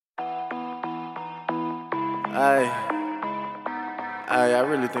Ay, I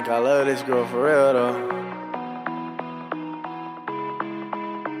really think I love this girl for real though.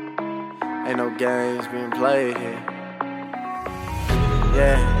 Ain't no games being played here.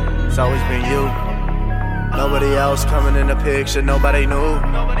 Yeah, it's always been you. Nobody else coming in the picture, nobody knew.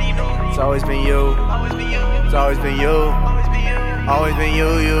 It's always been you. It's always been you. Always been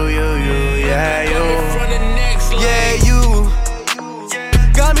you, yeah, you. Yeah, you.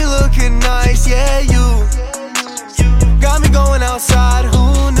 Got me looking nice, yeah, you. Got me going outside,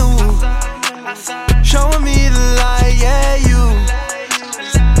 who knew? Showing me the light, yeah, you.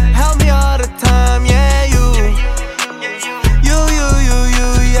 Help me all the time, yeah, you. You,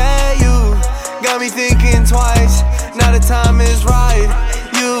 yeah, you. Got me thinking twice, now the time is right.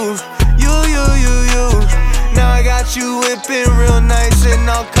 You. Now I got you whipping real nice and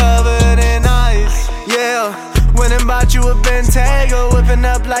all covered in ice. Yeah, went and bought you a Bentayga, whipping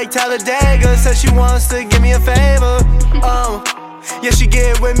up like Talladega. Said she wants to give me a favor. Yeah, she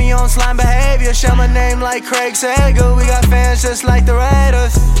get with me on slime behavior. Shout my name like Craig Sager. We got fans just like the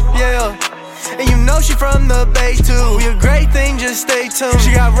Raiders. Yeah, and you know she from the Bay too. We a great thing, just stay tuned.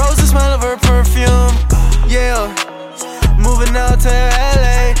 She got roses, smell of her perfume. Yeah, moving out to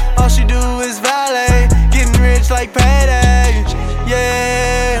LA. All she do is valet, getting rich like payday.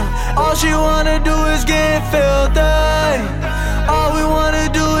 Yeah, all she wanna do is get filthy. All we wanna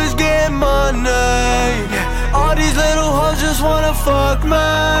do is get money. All these little hoes just wanna fuck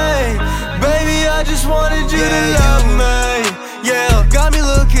me. Baby, I just wanted you to love me. Yeah, got me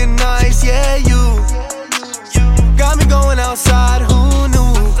looking nice, yeah, you. Got me going outside, who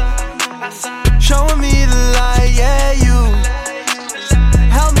knew? Showing me the light, yeah, you.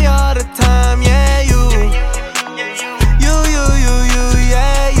 Help me all the time, yeah, you. You,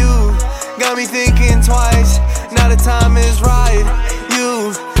 yeah, you. Got me thinking twice, now the time is right.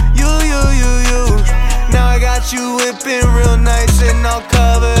 You. Now I got you whipping real nice